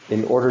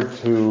in order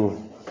to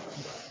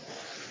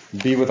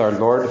be with our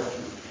Lord,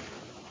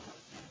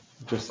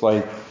 just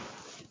like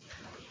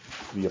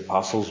the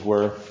apostles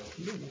were,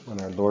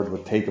 when our Lord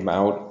would take them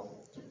out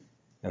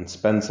and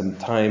spend some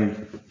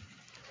time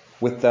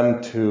with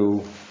them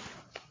to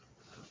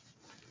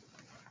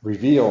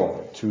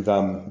reveal to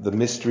them the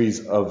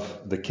mysteries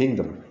of the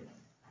kingdom.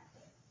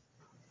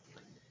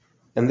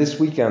 And this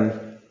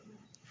weekend,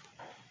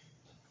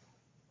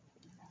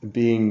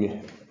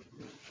 being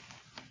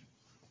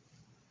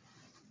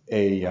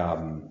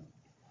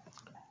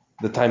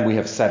the time we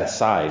have set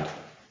aside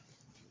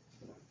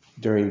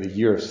during the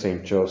year of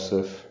St.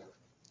 Joseph,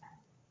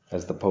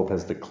 as the Pope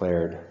has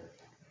declared,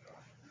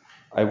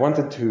 I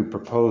wanted to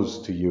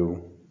propose to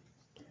you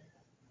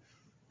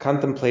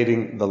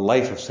contemplating the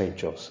life of St.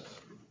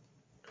 Joseph.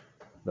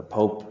 The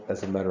Pope,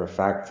 as a matter of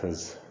fact,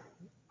 has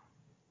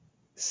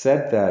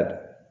said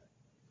that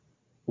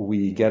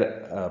we get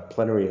a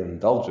plenary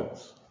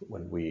indulgence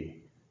when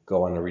we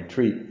go on a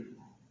retreat,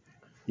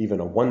 even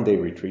a one-day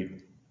retreat,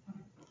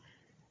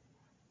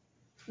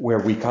 where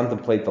we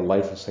contemplate the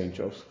life of St.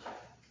 Joseph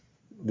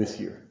this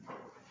year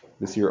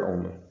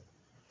only.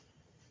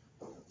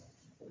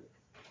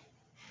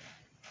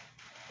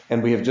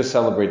 And we have just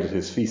celebrated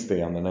his feast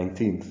day on the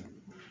 19th.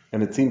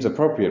 And it seems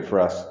appropriate for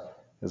us,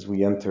 as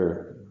we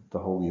enter the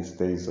holiest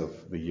days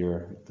of the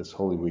year, this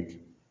Holy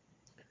Week,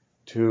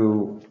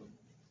 to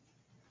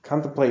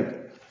contemplate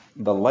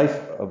the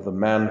life of the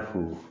man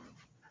who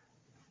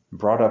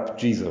brought up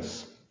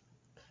Jesus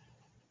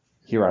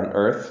here on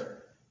earth,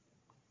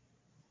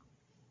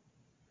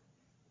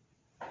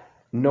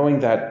 knowing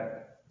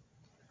that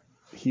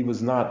he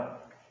was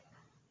not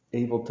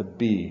able to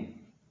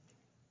be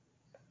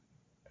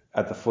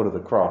at the foot of the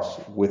cross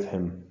with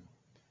him,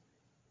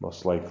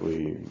 most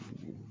likely,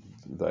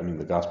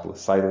 the gospel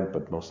is silent,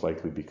 but most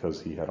likely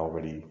because he had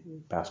already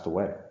passed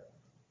away.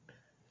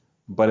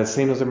 But as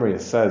St.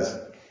 Josemaria says,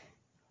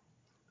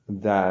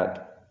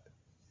 that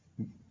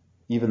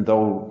even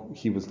though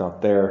he was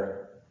not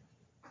there,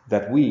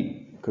 that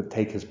we could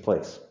take his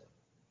place,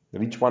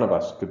 that each one of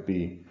us could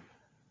be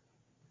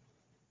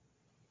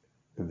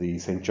the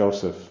St.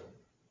 Joseph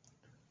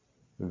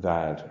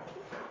that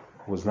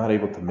was not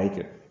able to make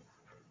it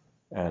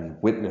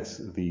and witness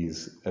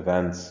these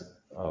events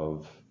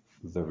of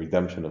the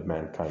redemption of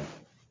mankind.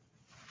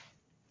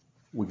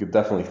 We could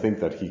definitely think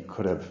that he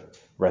could have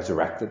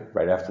resurrected.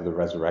 Right after the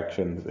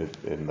resurrection,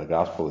 in the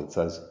gospel it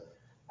says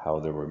how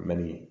there were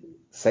many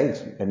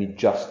saints, many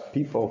just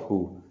people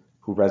who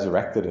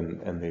resurrected,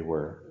 and they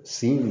were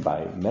seen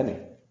by many.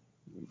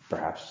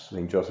 Perhaps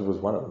St. Joseph was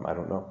one of them, I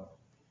don't know.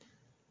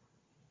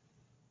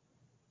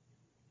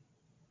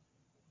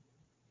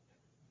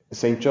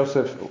 St.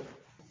 Joseph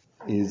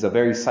is a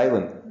very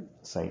silent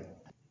saint.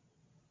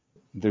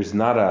 There's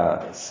not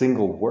a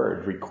single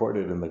word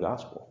recorded in the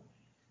gospel.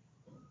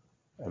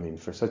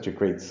 For such a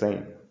great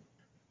saint,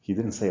 he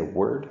didn't say a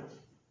word,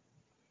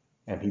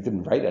 and he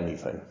didn't write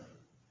anything.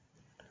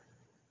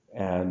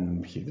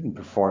 And he didn't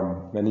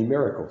perform many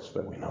miracles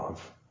that we know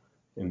of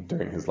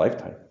during his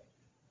lifetime.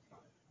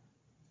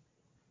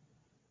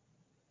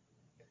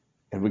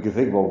 And we could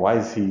think, well, why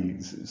is he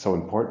so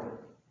important?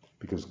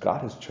 Because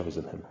God has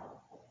chosen him.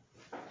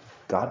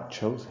 God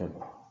chose him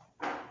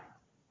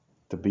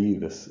to be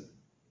this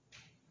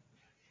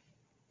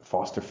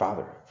foster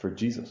father for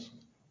Jesus.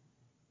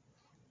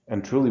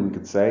 And truly we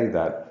could say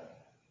that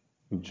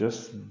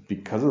just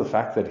because of the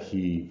fact that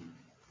he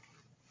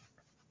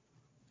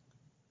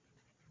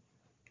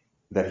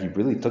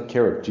really took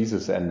care of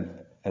Jesus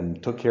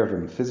and took care of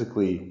him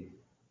physically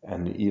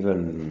and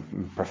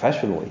even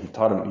professionally. He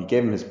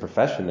gave him his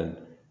profession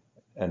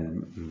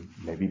and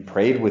maybe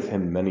prayed with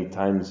him many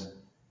times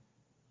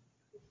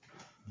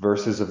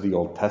verses of the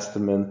Old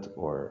Testament,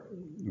 or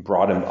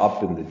brought him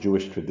up in the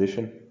Jewish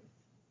tradition,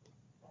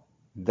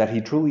 that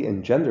he truly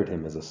engendered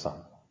him as a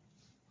son,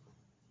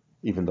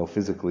 even though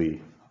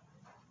physically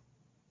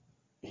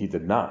he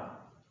did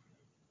not.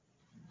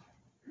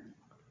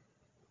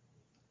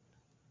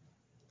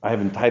 I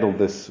have entitled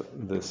this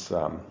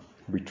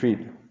retreat,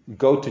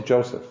 Go to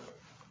Joseph,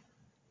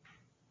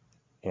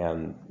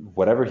 and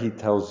whatever he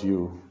tells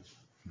you,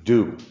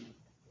 do.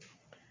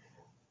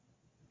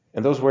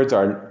 And those words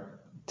are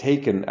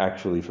taken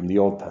actually from the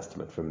Old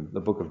Testament, from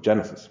the book of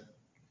Genesis.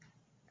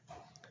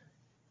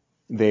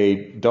 They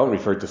don't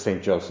refer to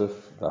St. Joseph,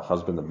 the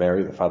husband of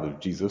Mary, the father of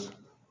Jesus,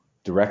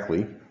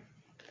 directly.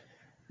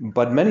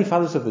 But many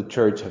fathers of the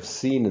church have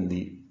seen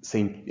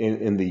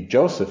in the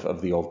Joseph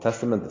of the Old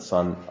Testament, the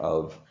son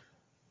of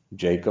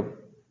Jacob,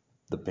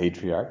 the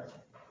patriarch,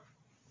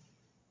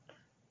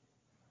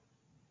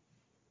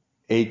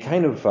 a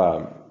kind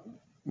of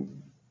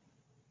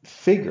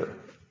figure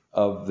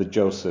of the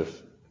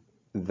Joseph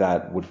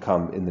that would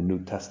come in the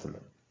New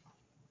Testament.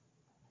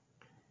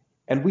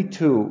 And we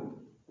too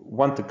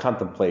want to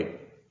contemplate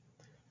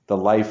the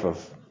life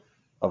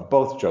of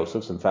both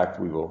Josephs. In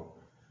fact, we will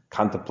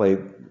contemplate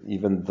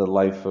even the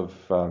life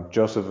of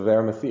Joseph of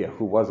Arimathea,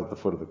 who was at the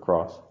foot of the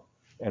cross,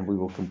 and we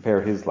will compare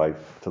his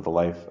life to the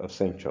life of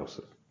St.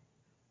 Joseph.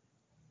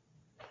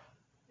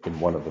 in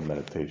one of the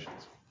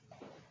meditations.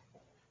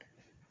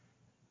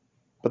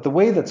 But the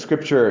way that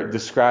Scripture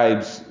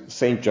describes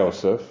Saint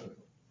Joseph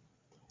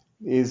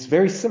is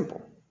very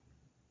simple.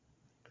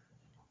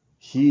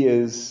 He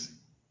is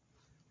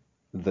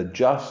the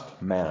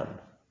just man.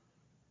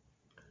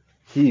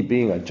 He,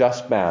 being a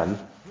just man,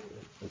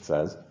 it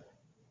says,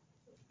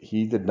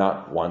 he did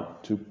not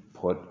want to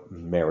put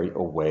Mary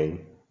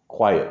away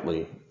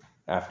quietly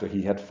after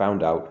he had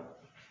found out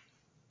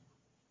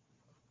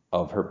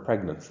of her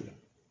pregnancy.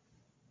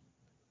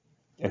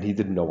 And he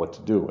didn't know what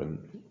to do.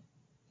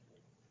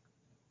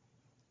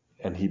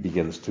 And he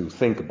begins to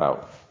think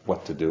about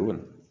what to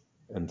do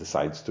and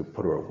decides to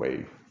put her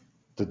away,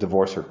 to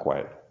divorce her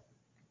quietly.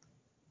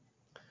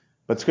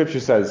 But Scripture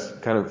says,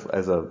 kind of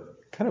as a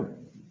kind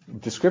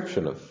of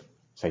description of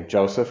Saint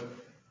Joseph,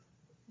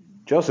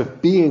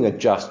 Joseph being a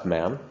just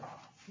man,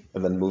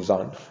 and then moves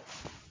on.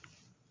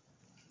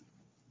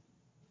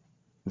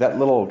 That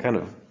little kind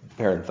of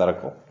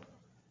parenthetical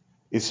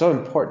is so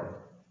important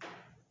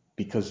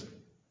because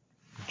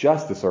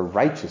justice or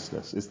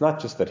righteousness is not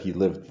just that he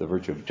lived the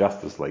virtue of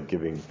justice, like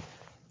giving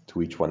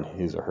to each one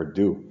his or her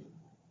due,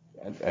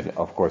 and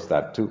of course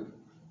that too.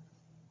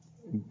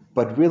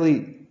 But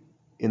really,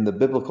 in the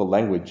biblical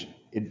language,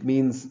 it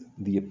means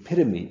the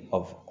epitome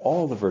of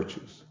all the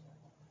virtues.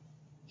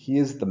 He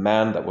is the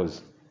man that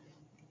was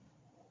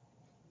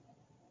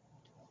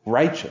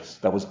righteous,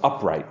 that was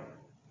upright,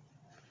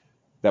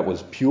 that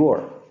was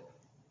pure,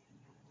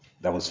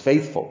 that was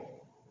faithful,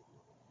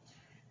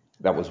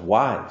 that was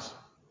wise.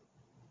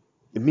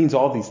 It means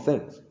all these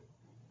things.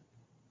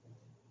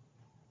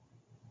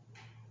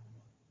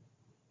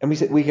 And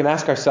we can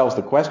ask ourselves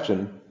the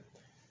question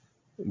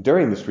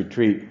during this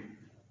retreat,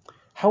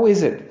 how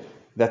is it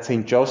that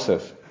St.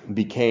 Joseph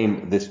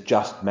became this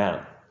just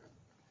man?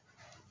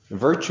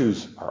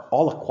 Virtues are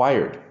all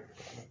acquired.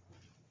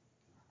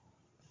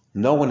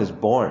 No one is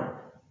born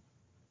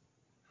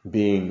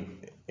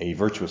being a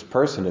virtuous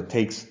person. It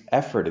takes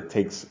effort. It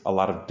takes a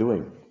lot of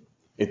doing.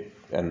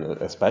 And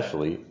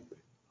especially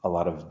a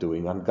lot of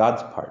doing on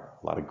God's part,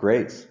 a lot of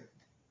grace.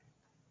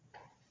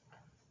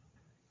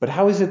 But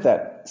how is it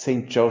that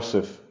St.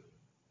 Joseph,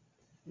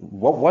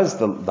 what was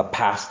the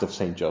past of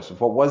St.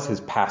 Joseph? What was his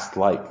past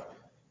like?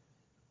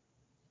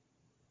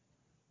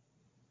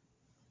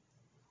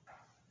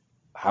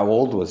 How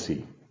old was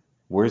he?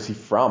 Where is he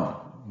from?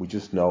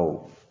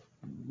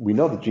 We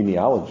know the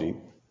genealogy,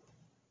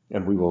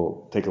 and we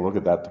will take a look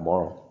at that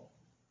tomorrow.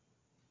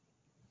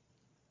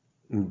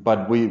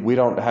 But we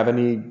don't have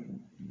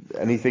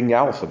anything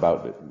else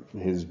about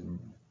his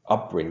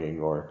upbringing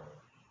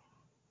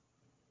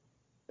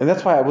and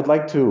that's why I would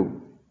like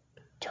to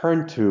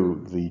turn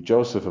to the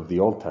Joseph of the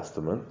Old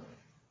Testament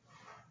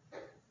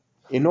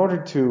in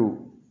order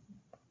to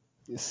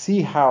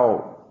see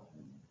how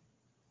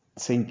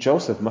St.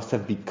 Joseph must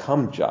have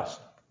become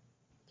just.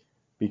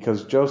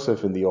 Because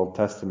Joseph in the Old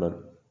Testament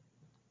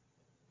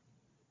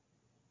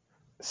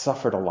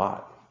suffered a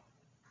lot.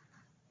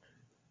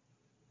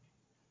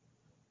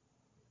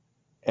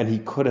 And he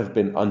could have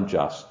been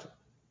unjust.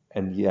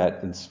 And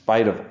yet, in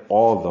spite of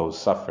all those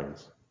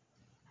sufferings,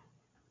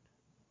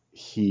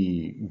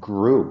 he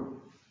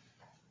grew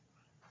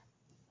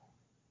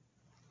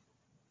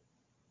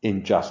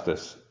in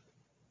justice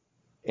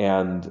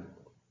and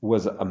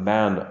was a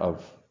man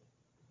of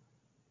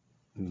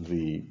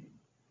the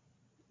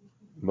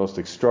most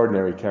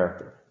extraordinary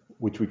character,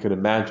 which we could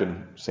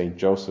imagine St.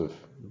 Joseph,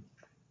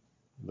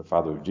 the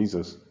father of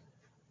Jesus,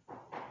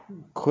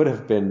 could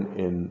have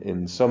been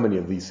in so many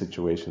of these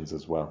situations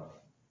as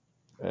well,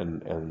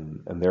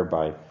 and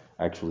thereby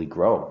actually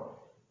grow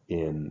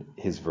in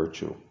his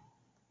virtue.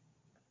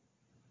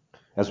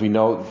 As we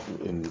know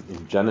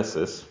in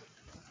Genesis,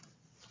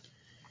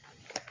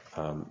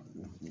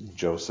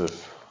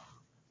 Joseph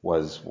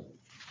was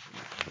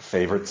the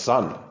favorite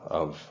son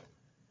of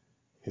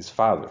his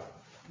father,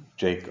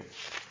 Jacob,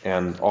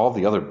 and all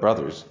the other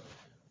brothers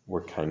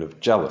were kind of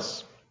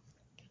jealous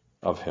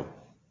of him.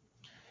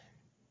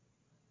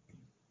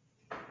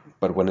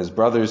 But when his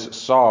brothers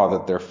saw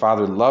that their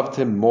father loved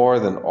him more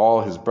than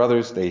all his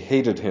brothers, they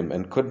hated him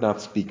and could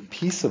not speak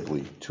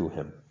peaceably to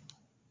him.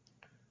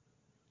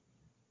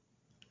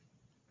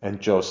 And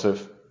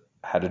Joseph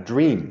had a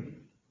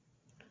dream,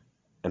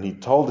 and he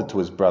told it to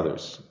his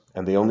brothers,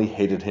 and they only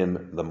hated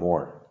him the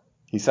more.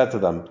 He said to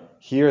them,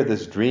 "Hear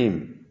this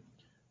dream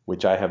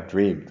which I have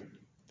dreamed.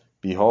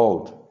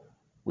 Behold,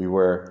 we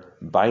were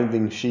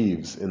binding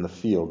sheaves in the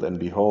field, and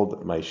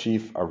behold, my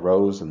sheaf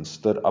arose and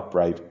stood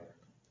upright,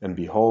 and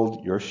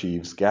behold, your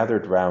sheaves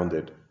gathered round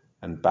it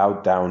and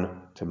bowed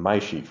down to my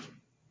sheaf."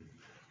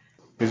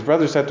 His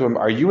brothers said to him,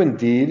 "Are you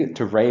indeed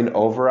to reign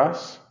over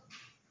us?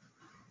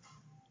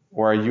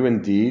 Or are you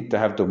indeed to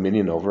have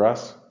dominion over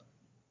us?"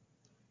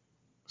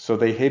 So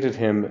they hated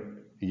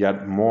him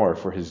yet more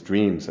for his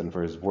dreams and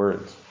for his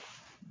words.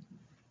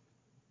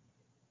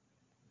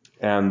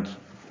 And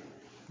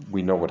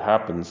we know what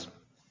happens.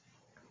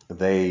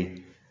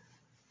 They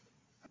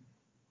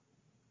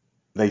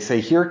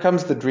say, "Here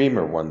comes the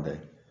dreamer one day.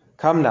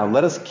 Come now,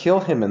 let us kill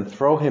him and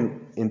throw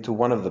him into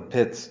one of the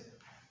pits.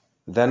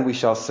 Then we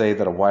shall say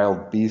that a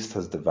wild beast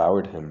has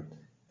devoured him,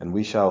 and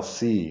we shall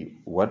see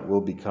what will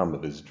become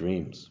of his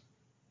dreams.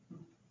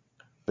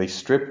 They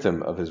stripped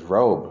him of his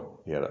robe.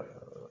 He had a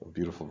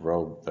beautiful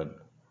robe that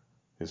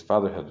his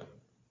father had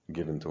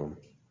given to him.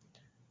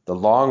 The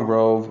long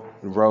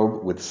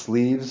robe with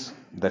sleeves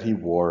that he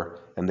wore,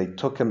 and they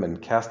took him and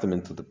cast him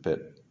into the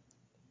pit.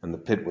 And the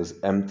pit was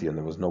empty, and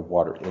there was no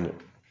water in it.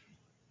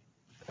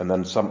 And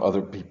then some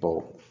other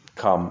people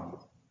come,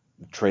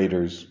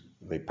 traders.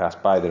 They pass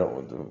by. They don't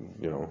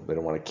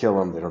want to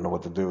kill him. They don't know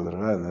what to do.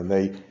 And then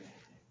they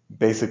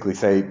basically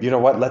say, you know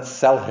what? Let's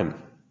sell him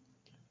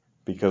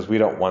because we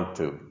don't want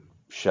to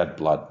shed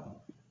blood,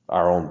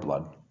 our own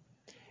blood.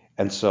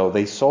 And so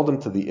they sold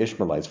him to the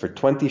Ishmaelites for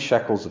 20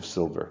 shekels of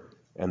silver,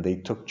 and they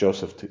took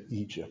Joseph to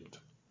Egypt.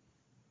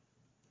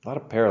 A lot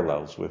of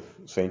parallels with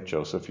Saint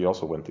Joseph. He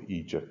also went to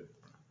Egypt.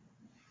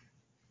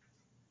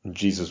 And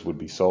Jesus would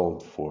be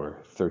sold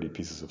for 30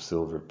 pieces of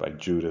silver by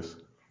Judas.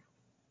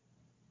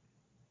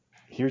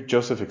 Here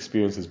Joseph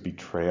experiences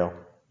betrayal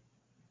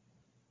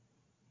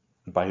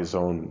by his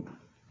own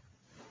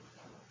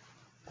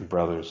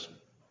brothers.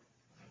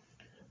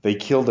 They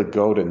killed a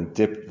goat and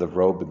dipped the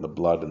robe in the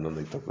blood, and then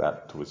they took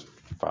that to his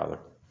father.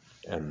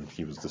 And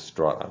he was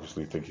distraught,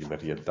 obviously thinking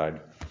that he had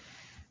died.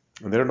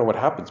 And they don't know what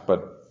happens,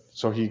 but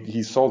so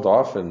he's sold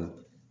off,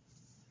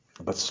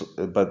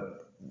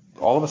 but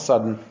all of a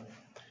sudden,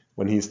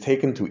 when he's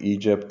taken to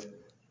Egypt,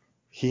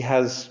 he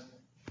has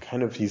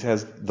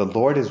the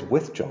Lord is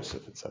with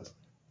Joseph, it says.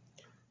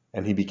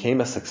 And he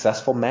became a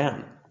successful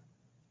man.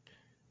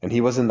 And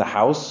he was in the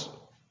house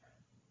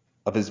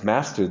of his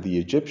master, the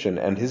Egyptian,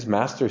 and his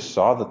master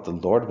saw that the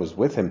Lord was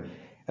with him,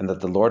 and that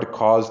the Lord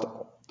caused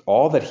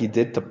all that he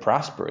did to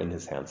prosper in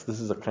his hands.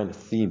 This is a kind of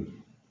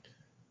theme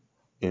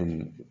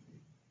in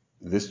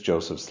this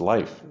Joseph's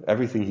life.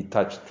 Everything he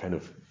touched kind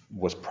of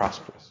was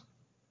prosperous.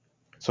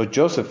 So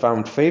Joseph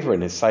found favor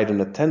in his sight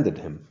and attended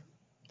him,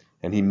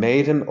 and he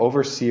made him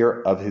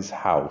overseer of his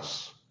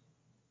house.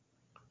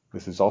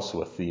 This is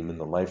also a theme in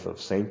the life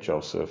of Saint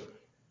Joseph,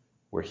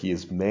 where he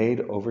is made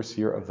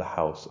overseer of the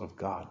house of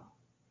God,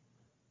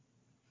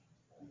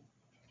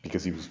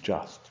 because he was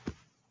just.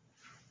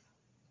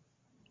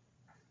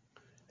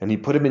 And he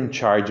put him in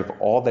charge of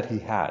all that he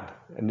had.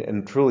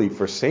 And truly,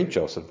 for Saint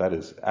Joseph, that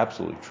is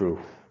absolutely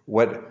true.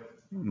 What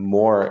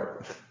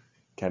more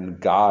can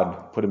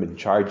God put him in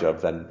charge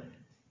of than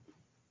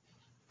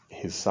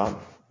his son?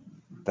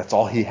 That's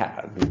all he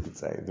had, we could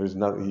say. There's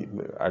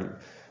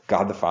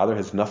God the Father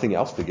has nothing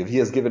else to give. He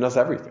has given us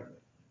everything.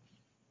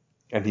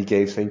 And he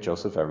gave Saint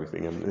Joseph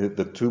everything. And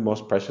the two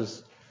most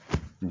precious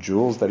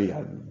jewels that he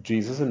had,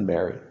 Jesus and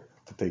Mary,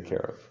 to take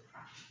care of.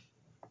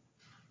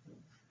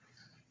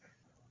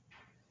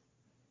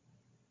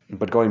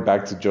 But going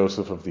back to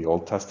Joseph of the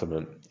Old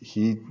Testament,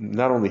 he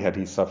not only had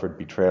he suffered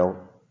betrayal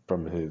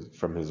from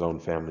his own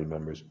family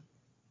members,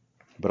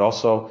 but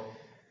also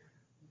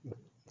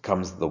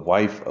comes the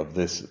wife of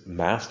this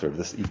master, of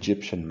this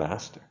Egyptian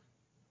master.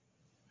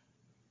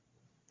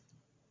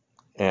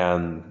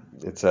 And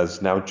it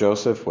says, now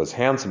Joseph was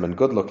handsome and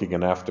good looking,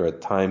 and after a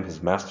time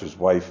the master's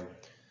wife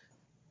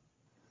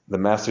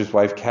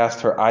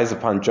cast her eyes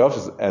upon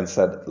Joseph and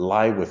said,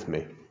 lie with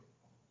me.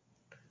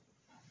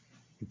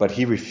 But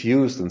he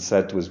refused and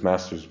said to his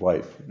master's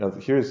wife, now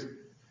here's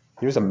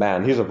a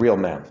man, here's a real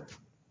man.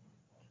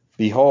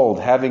 Behold,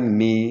 having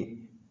me,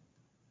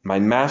 my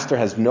master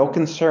has no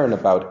concern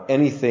about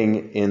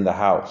anything in the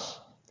house,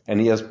 and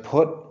he has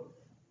put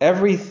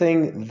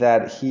everything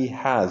that he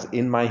has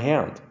in my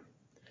hand.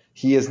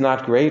 He is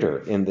not greater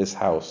in this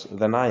house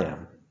than I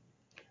am,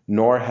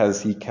 nor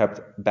has he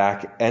kept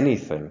back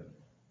anything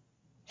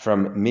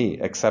from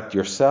me except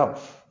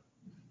yourself,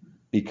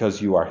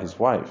 because you are his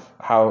wife.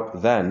 How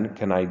then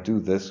can I do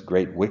this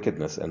great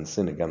wickedness and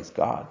sin against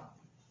God?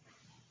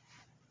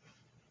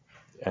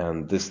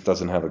 And this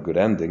doesn't have a good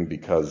ending,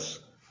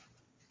 because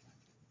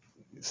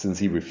since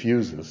he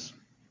refuses,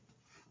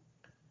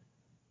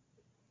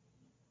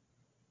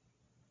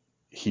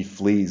 he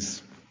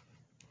flees.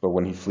 But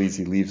when he flees,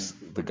 he leaves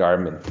the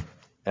garment.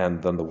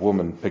 And then the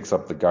woman picks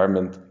up the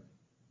garment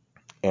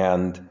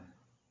and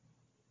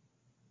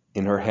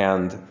in her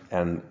hand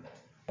and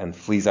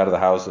flees out of the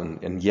house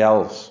and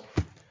yells,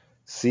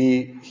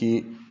 see,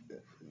 he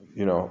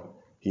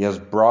has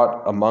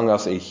brought among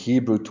us a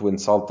Hebrew to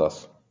insult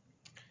us.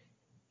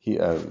 He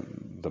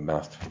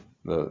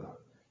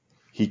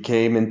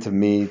came into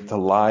me to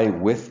lie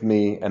with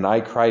me, and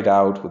I cried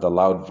out with a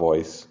loud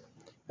voice.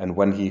 And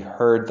when he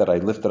heard that I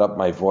lifted up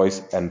my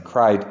voice and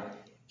cried,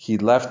 he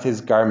left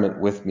his garment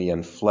with me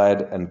and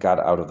fled and got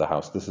out of the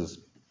house. This is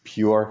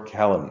pure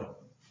calumny,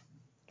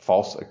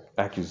 false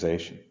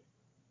accusation.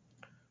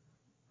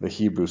 The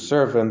Hebrew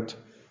servant,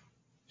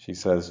 she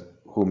says,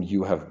 whom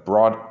you have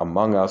brought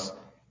among us,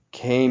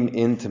 came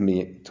into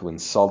me to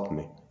insult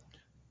me.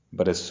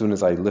 But as soon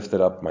as I lifted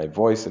up my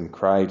voice and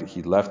cried,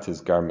 he left his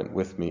garment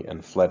with me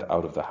and fled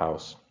out of the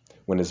house.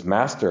 When his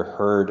master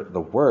heard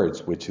the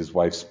words which his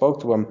wife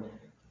spoke to him,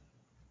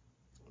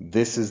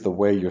 this is the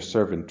way your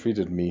servant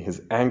treated me,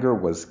 his anger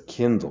was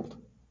kindled,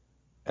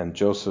 and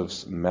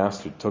Joseph's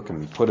master took him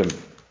and put him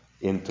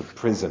into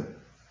prison.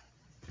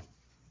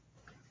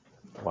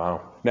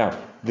 Wow. Now,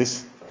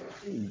 this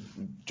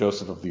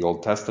Joseph of the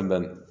Old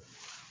Testament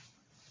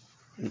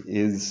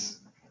is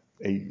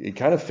a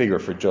kind of figure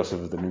for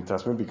Joseph of the New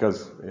Testament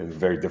because in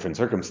very different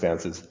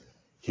circumstances,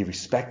 he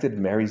respected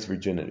Mary's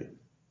virginity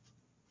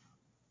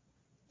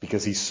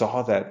because he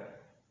saw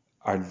that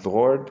our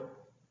Lord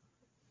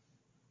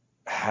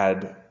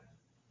had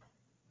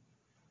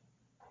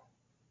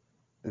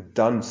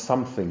done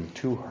something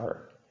to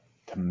her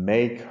to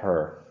make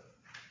her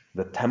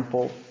the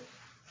temple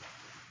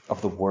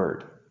of the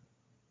Word.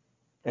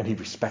 And he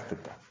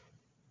respected that.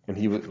 And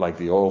he was like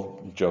the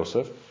old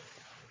Joseph.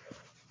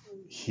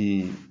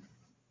 He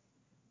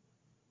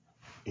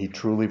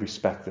truly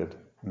respected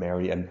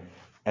Mary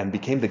and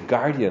became the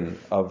guardian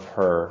of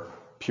her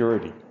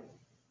purity.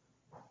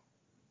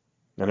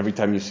 And every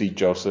time you see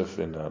Joseph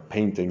in a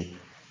painting,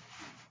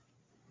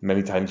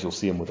 many times you'll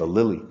see him with a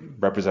lily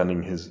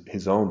representing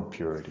his own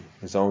purity,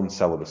 his own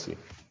celibacy.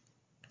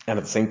 And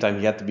at the same time,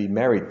 he had to be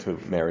married to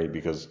Mary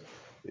because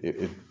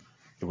it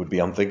would be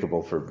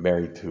unthinkable for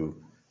Mary to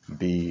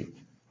be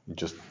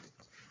just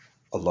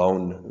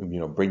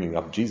alone, bringing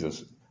up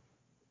Jesus.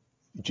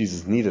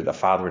 Jesus needed a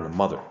father and a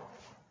mother.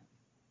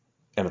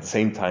 And at the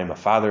same time, a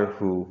father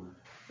who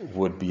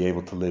would be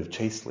able to live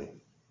chastely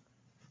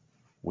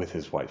with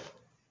his wife.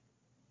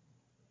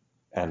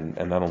 And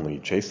not only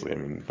chastely,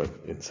 but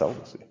in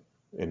celibacy,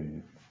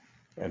 and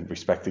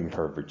respecting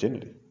her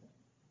virginity.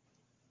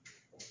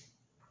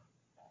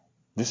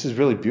 This is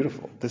really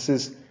beautiful. This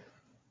is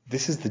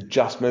the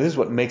just man. This is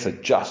what makes a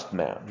just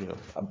man.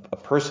 A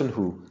person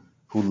who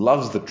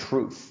loves the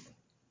truth,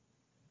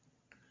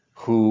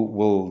 who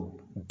will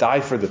die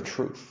for the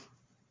truth,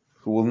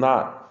 who will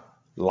not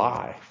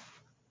lie,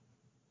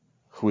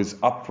 who is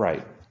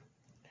upright.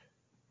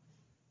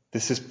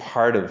 This is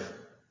part of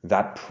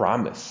that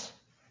promise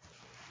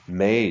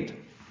made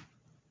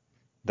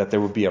that there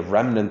will be a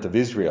remnant of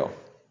Israel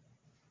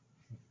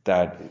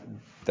that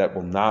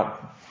will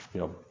not,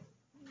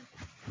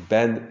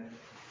 bend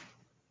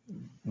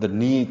the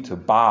knee to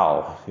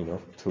bow,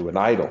 to an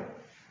idol.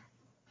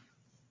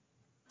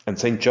 And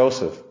Saint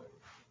Joseph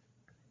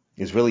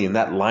is really in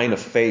that line of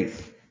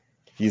faith.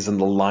 He's in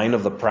the line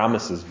of the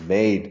promises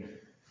made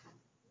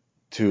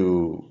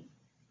to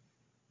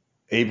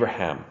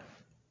Abraham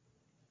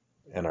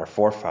and our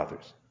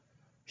forefathers.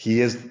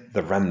 He is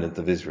the remnant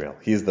of Israel.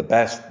 He is the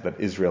best that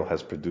Israel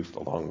has produced,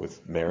 along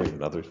with Mary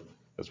and others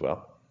as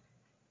well.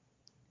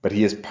 But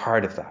he is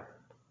part of that.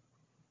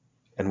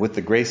 And with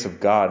the grace of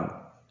God,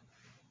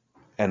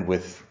 and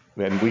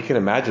we can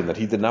imagine that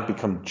he did not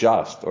become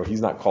just, or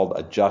he's not called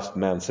a just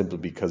man simply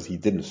because he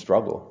didn't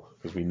struggle.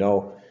 Because we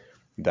know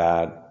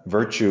that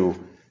virtue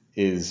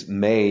is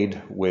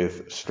made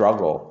with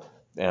struggle.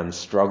 And in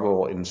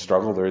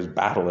struggle there is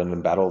battle, and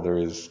in battle there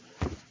is,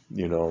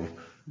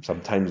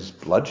 sometimes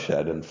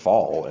bloodshed and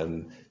fall,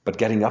 but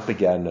getting up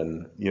again,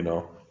 and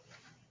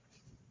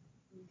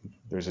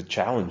there's a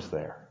challenge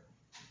there.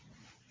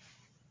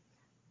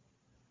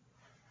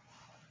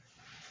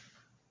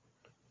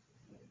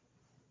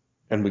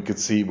 And we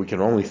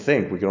can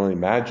only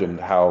imagine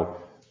how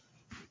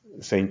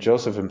Saint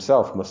Joseph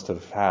himself must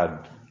have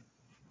had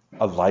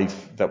a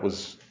life that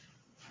was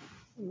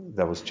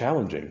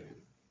challenging,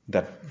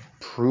 that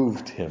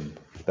proved him,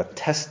 that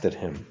tested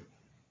him.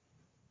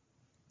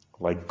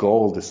 Like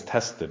gold is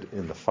tested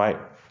in the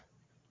fire,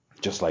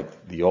 just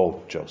like the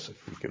old Joseph.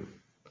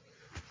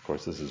 Of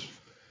course, this is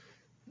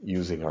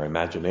using our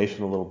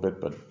imagination a little bit,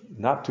 but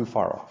not too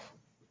far off.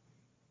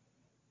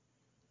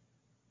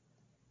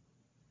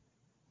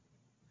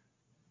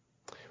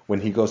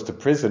 When he goes to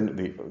prison,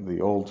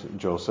 the old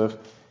Joseph,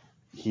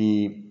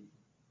 he's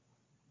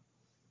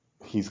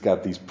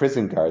got these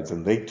prison guards,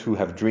 and they too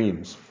have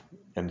dreams,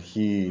 and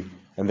they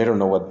don't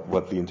know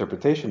what the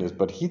interpretation is,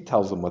 but he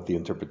tells them what the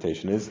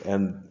interpretation is,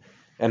 and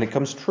it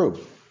comes true.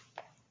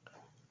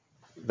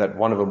 That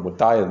one of them would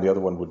die and the other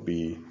one would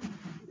be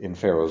in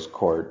Pharaoh's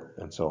court,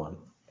 and so on.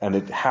 And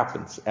it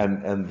happens.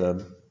 And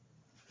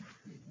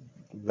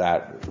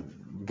that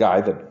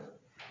guy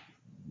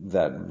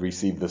that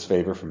received this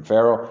favor from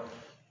Pharaoh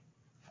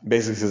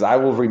basically says, I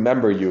will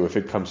remember you if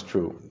it comes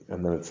true.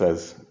 And then it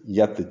says,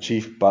 yet the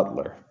chief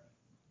butler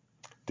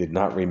did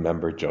not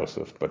remember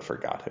Joseph, but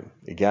forgot him.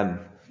 Again,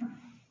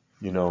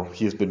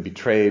 he has been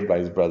betrayed by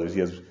his brothers. He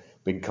has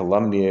been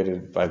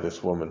calumniated by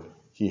this woman.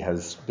 He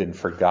has been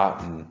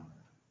forgotten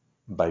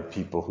by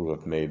people who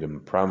have made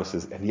him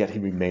promises, and yet he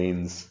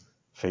remains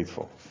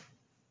faithful.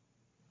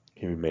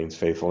 He remains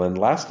faithful. And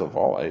last of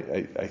all,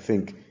 I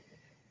think,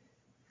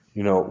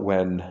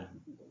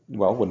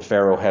 when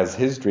Pharaoh has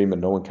his dream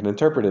and no one can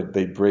interpret it,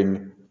 they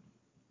bring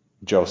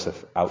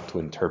Joseph out to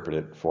interpret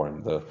it for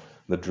him.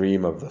 The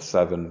dream of the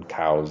 7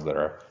 cows that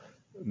are,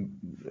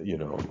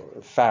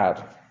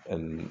 fat,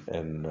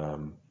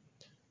 and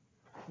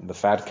the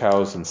fat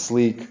cows and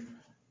sleek,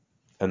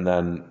 and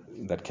then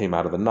that came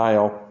out of the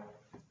Nile,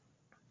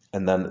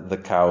 and then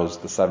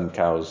the 7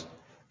 cows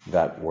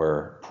that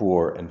were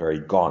poor and very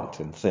gaunt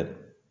and thin.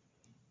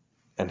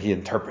 And he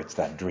interprets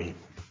that dream,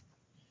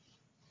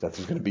 that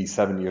there's going to be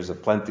 7 years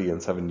of plenty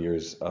and 7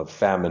 years of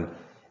famine.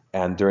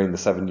 And during the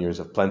 7 years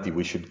of plenty,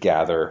 we should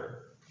gather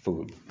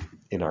food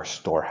in our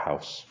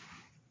storehouse.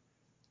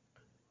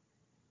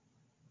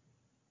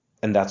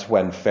 And that's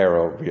when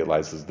Pharaoh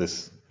realizes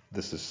this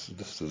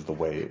is the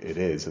way it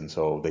is, and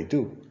so they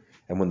do.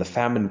 And when the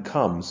famine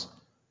comes,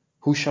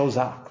 who shows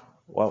up?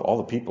 Well, all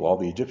the people, all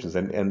the Egyptians,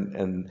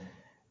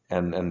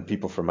 and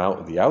people from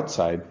the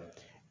outside.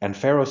 And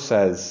Pharaoh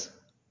says,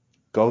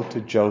 "Go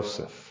to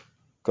Joseph.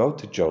 Go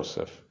to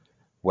Joseph.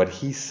 What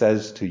he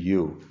says to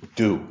you,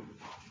 do."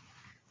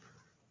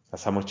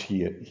 That's how much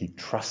he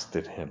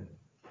trusted him.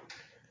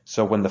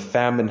 So when the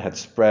famine had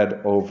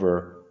spread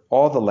over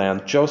all the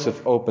land,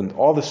 Joseph opened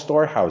all the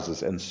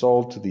storehouses and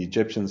sold to the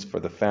Egyptians, for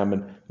the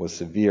famine was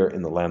severe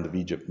in the land of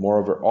Egypt.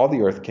 Moreover, all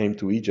the earth came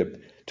to Egypt,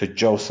 to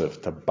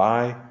Joseph, to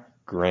buy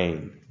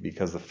grain,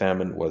 because the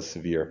famine was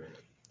severe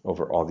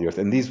over all the earth.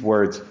 And these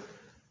words,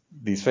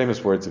 these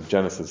famous words of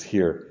Genesis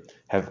here,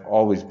 have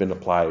always been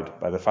applied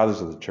by the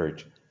fathers of the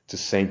church to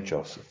Saint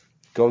Joseph.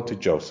 Go to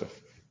Joseph.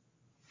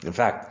 In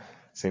fact,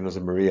 Saint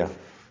Josemaria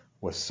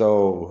was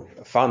so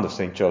fond of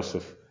Saint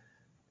Joseph,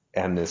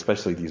 and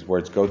especially these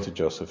words, go to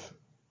Joseph,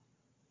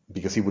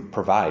 because he would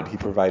provide. He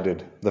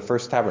provided the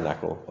first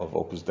tabernacle of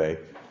Opus Dei.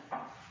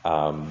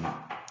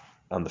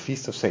 On the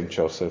feast of Saint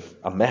Joseph,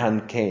 a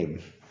man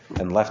came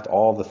and left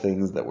all the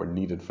things that were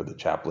needed for the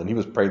chapel. And he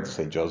was praying to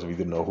Saint Joseph. He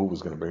didn't know who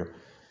was going to bring him.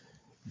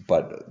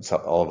 But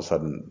all of a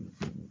sudden,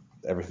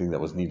 everything that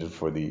was needed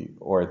for the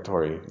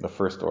oratory, the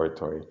first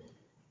oratory,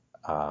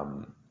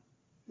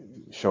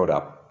 showed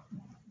up.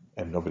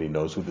 And nobody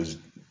knows who this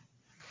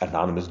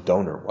anonymous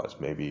donor was.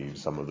 Maybe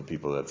some of the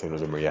people that Saint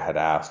Josemaria had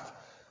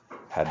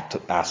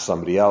asked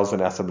somebody else,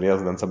 and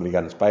then somebody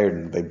got inspired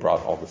and they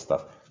brought all this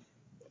stuff.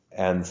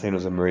 And Saint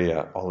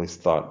Josemaria always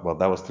thought, well,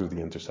 that was through the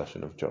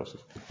intercession of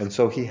Joseph. And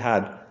so he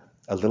had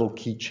a little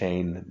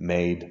keychain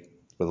made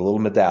with a little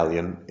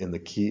medallion in the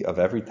key of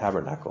every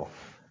tabernacle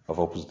of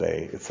Opus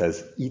Dei. It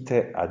says,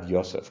 "Ite ad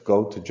Joseph,"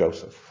 go to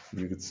Joseph.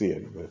 You could see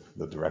it.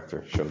 The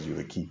director shows you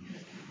the key.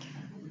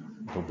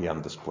 It'll be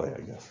on display,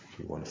 I guess, if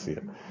you want to see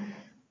it.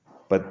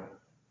 But,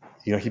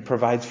 he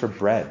provides for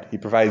bread. He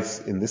provides,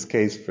 in this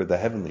case, for the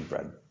heavenly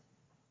bread,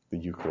 the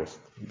Eucharist.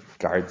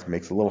 Guards,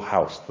 makes a little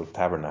house, the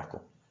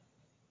tabernacle.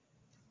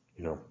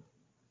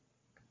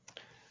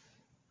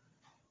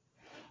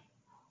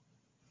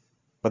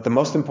 But the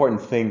most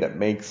important thing that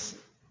makes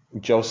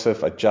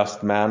Joseph a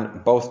just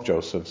man, both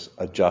Josephs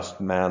a just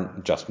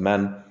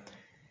men,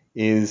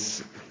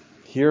 is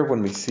here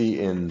when we see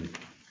in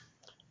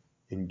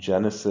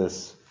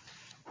Genesis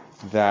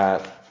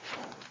that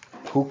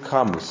who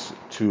comes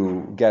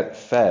to get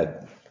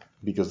fed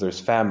because there's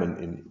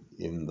famine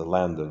in the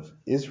land of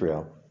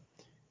Israel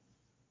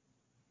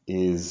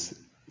is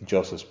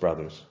Joseph's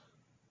brothers.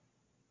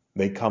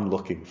 They come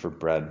looking for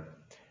bread,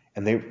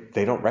 and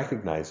they don't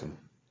recognize him.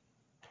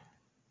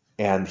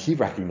 And he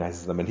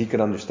recognizes them, and he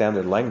can understand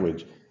their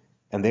language,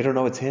 and they don't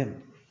know it's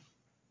him.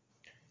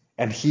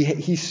 And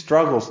he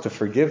struggles to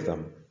forgive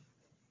them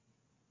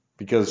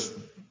because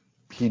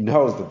he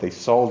knows that they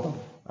sold him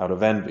out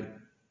of envy.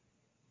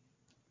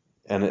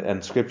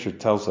 And Scripture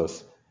tells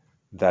us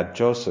that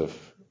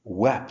Joseph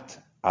wept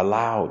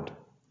aloud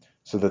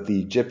so that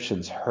the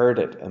Egyptians heard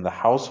it, and the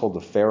household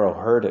of Pharaoh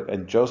heard it.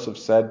 And Joseph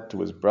said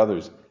to his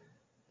brothers,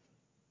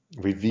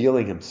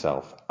 revealing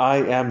himself, "I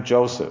am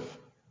Joseph.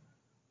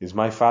 Is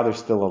my father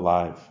still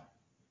alive?"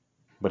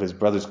 But his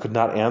brothers could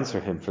not answer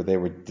him, for they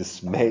were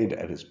dismayed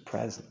at his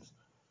presence.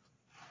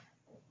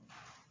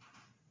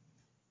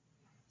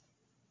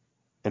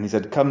 And he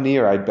said, "Come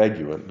near, I beg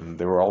you." And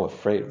they were all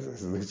afraid.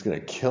 He's going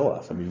to kill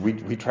us. I mean,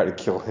 we tried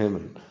to kill him,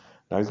 and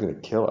now he's going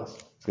to kill us.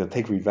 He's going to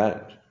take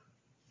revenge.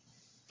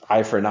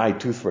 Eye for an eye,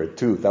 tooth for a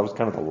tooth. That was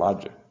kind of the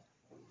logic.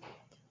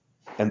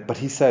 But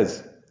he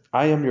says,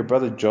 "I am your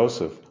brother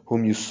Joseph,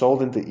 whom you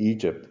sold into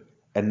Egypt.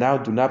 And now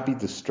do not be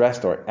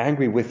distressed or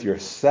angry with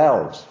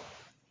yourselves,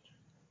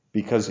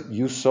 because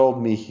you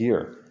sold me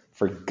here.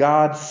 For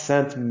God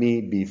sent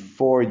me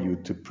before you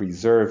to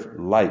preserve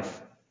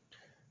life.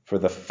 For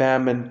the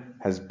famine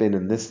has been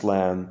in this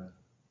land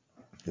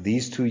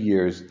these 2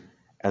 years,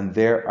 and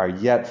there are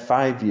yet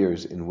 5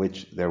 years in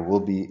which there will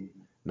be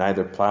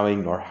neither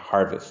plowing nor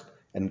harvest.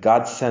 And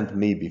God sent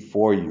me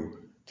before you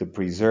to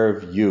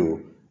preserve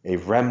you, a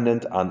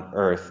remnant on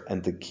earth,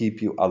 and to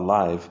keep you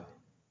alive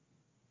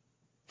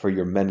for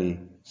your many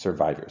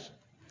survivors."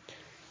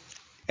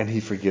 And he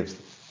forgives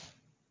them.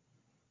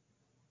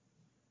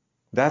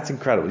 That's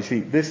incredible. You see,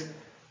 this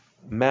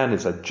man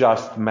is a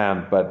just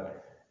man,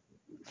 but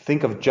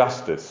think of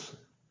justice.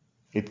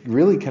 It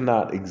really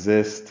cannot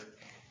exist,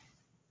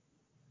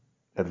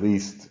 at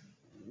least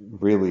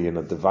really in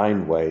a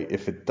divine way,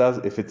 if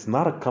it's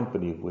not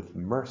accompanied with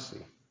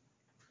mercy.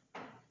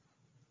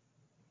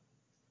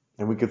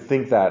 And we could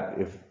think that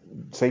if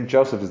Saint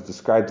Joseph is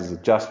described as a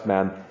just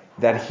man,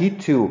 that he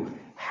too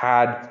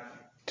had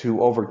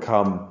to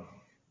overcome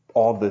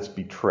all this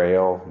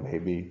betrayal,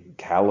 maybe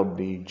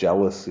calumny,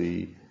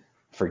 jealousy,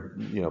 for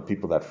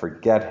people that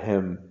forget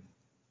him.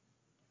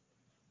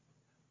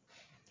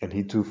 And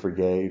he too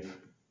forgave,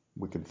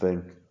 we could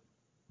think,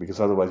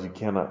 because otherwise you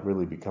cannot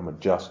really become a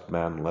just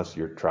man unless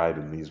you're tried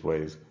in these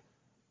ways.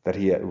 That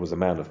he was a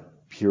man of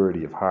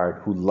purity of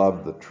heart, who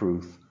loved the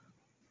truth.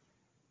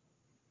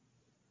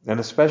 And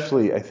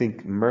especially, I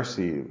think,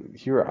 mercy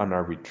here on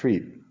our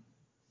retreat.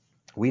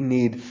 We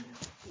need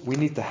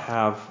to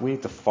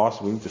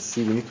foster, we need to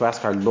see, we need to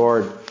ask our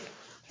Lord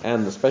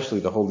and especially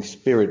the Holy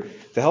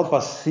Spirit to help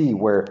us see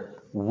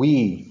where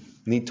we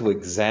need to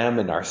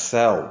examine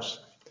ourselves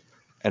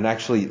and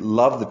actually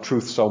love the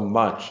truth so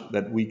much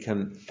that we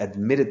can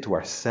admit it to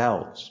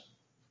ourselves,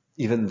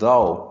 even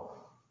though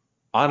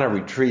on our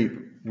retreat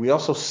we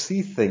also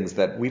see things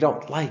that we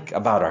don't like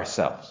about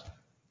ourselves.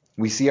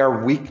 We see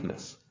our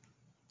weakness,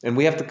 and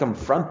we have to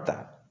confront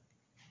that.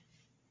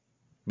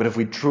 But if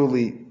we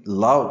truly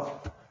love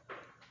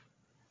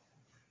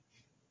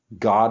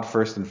God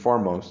first and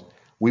foremost,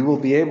 we will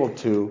be able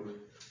to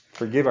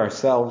forgive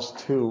ourselves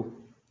too,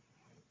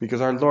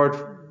 because our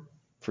Lord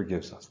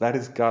forgives us. That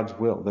is God's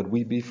will, that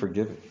we be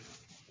forgiven.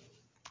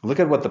 Look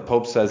at what the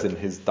Pope says in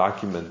his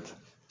document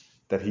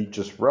that he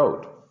just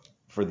wrote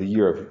for the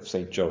year of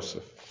St.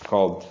 Joseph,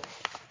 called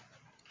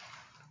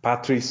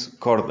Patris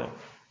Corde,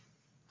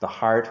 the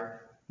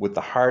heart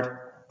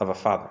of a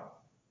father,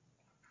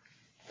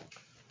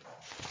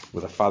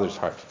 with a father's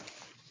heart.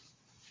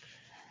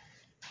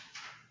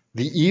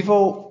 The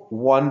evil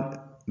one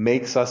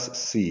makes us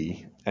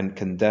see and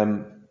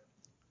condemn.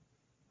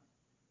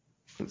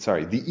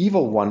 The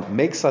evil one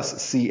makes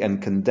us see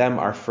and condemn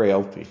our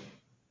frailty.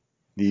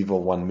 The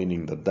evil one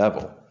meaning the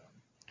devil.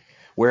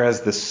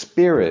 Whereas the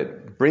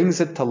Spirit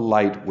brings it to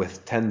light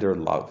with tender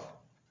love.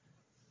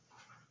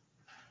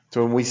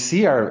 So when we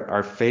see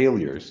our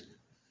failures,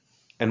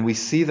 and we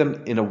see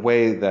them in a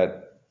way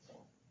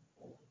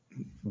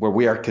where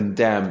we are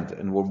condemned,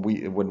 and when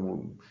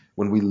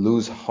we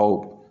lose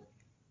hope,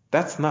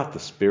 that's not the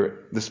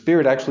Spirit. The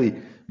Spirit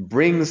actually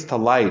brings to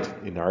light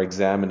in our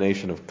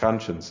examination of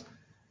conscience,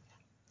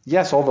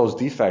 yes, all those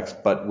defects,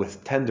 but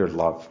with tender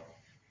love.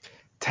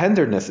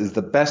 Tenderness is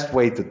the best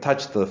way to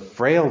touch the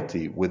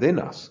frailty within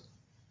us.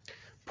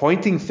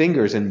 Pointing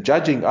fingers and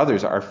judging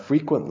others are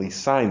frequently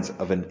signs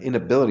of an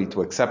inability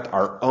to accept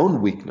our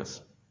own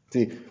weakness.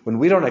 See, when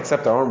we don't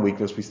accept our own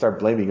weakness, we start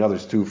blaming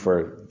others too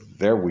for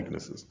their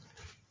weaknesses,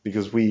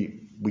 because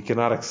we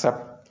cannot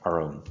accept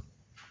our own.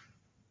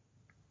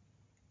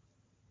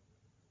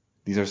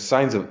 These are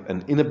signs of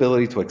an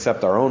inability to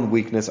accept our own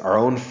weakness, our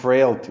own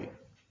frailty.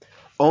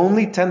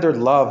 Only tender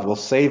love will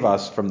save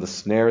us from the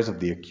snares of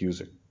the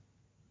accuser.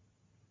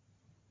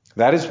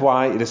 That is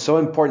why it is so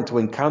important to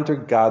encounter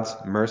God's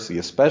mercy,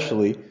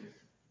 especially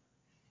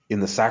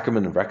in the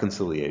sacrament of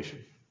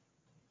reconciliation.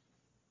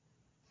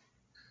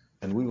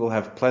 And we will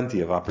have plenty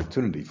of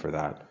opportunity for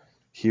that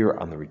here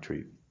on the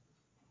retreat,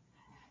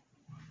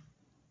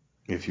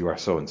 if you are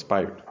so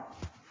inspired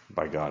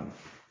by God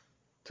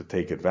to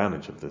take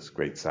advantage of this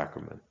great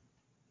sacrament.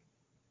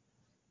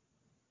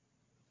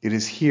 It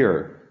is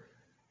here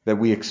that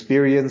we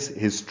experience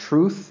His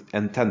truth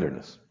and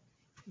tenderness.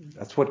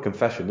 That's what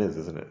confession is,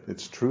 isn't it?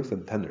 It's truth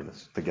and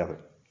tenderness together.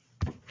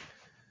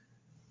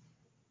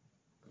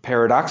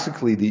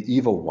 Paradoxically, the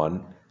evil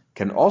one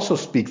can also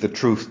speak the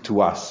truth to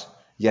us,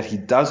 yet he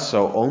does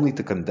so only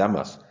to condemn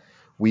us.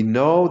 We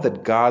know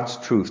that God's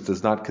truth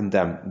does not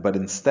condemn, but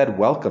instead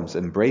welcomes,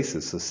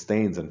 embraces,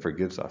 sustains, and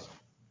forgives us.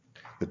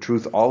 The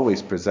truth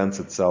always presents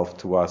itself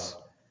to us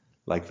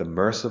like the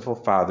merciful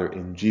Father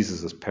in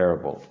Jesus'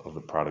 parable of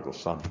the prodigal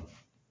son.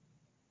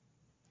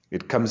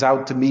 It comes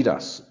out to meet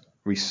us,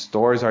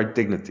 restores our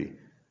dignity,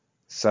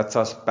 sets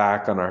us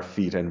back on our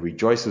feet, and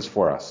rejoices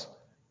for us.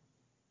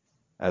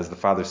 As the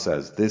Father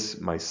says, "This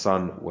my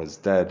son was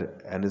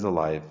dead and is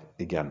alive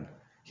again.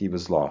 He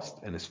was lost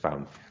and is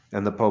found."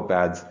 And the Pope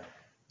adds,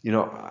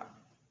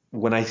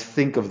 when I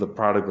think of the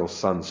prodigal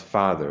son's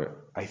father,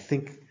 I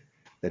think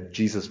that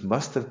Jesus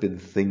must have been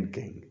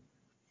thinking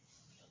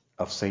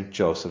of St.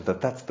 Joseph,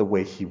 that's the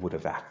way he would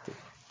have acted.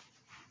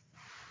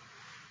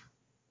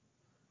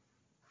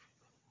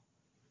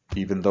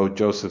 Even though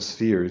Joseph's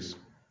fears,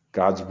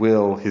 God's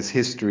will, his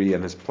history,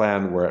 and his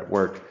plan were at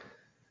work,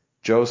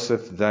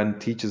 Joseph then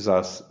teaches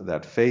us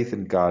that faith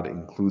in God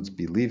includes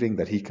believing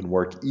that he can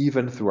work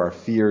even through our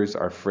fears,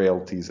 our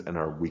frailties, and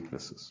our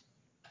weaknesses.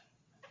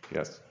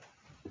 Yes.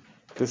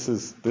 This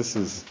is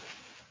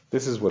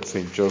what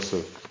St.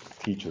 Joseph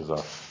teaches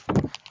us.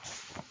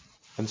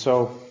 And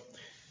so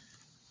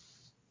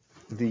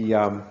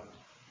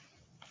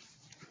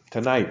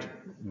tonight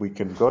we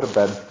can go to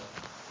bed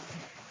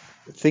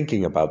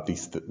thinking about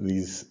these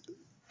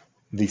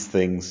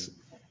things,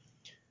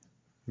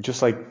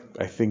 just like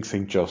I think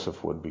St.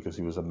 Joseph would, because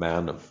he was a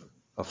man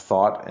of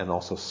thought and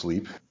also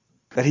sleep,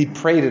 that he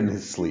prayed in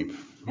his sleep,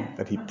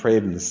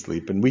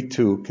 and we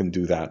too can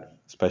do that,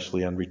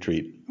 especially on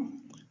retreat,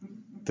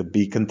 to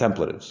be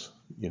contemplatives,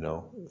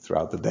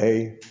 throughout the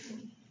day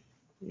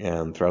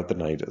and throughout the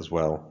night as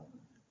well,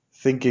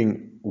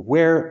 thinking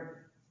where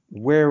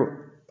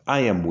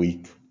I am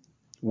weak,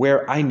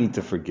 where I need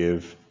to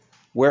forgive,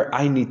 where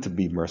I need to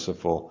be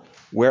merciful,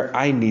 where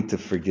I need to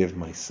forgive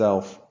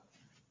myself,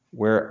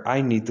 where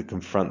I need to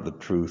confront the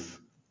truth,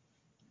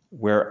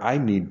 where I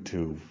need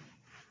to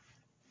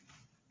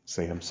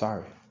say I'm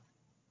sorry.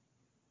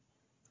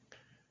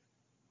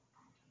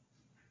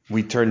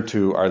 We turn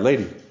to Our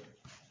Lady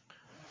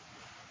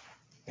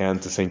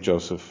and to Saint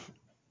Joseph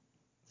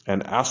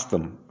and ask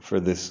them for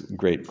this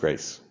great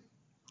grace,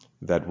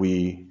 that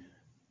we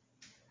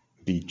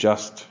be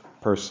just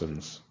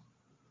persons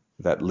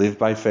that live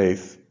by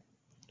faith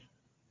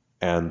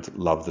and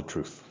love the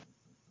truth.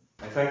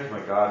 I thank you, my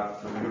God,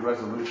 for the good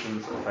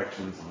resolutions,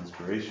 affections, and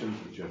inspirations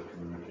which you have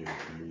communicated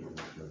to me in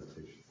this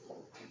meditation.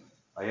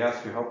 I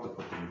ask your help to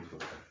put them into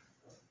effect.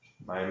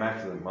 My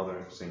Immaculate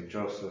Mother, Saint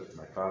Joseph,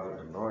 my Father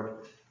and Lord,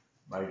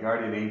 my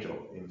guardian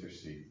angel,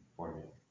 intercede for me.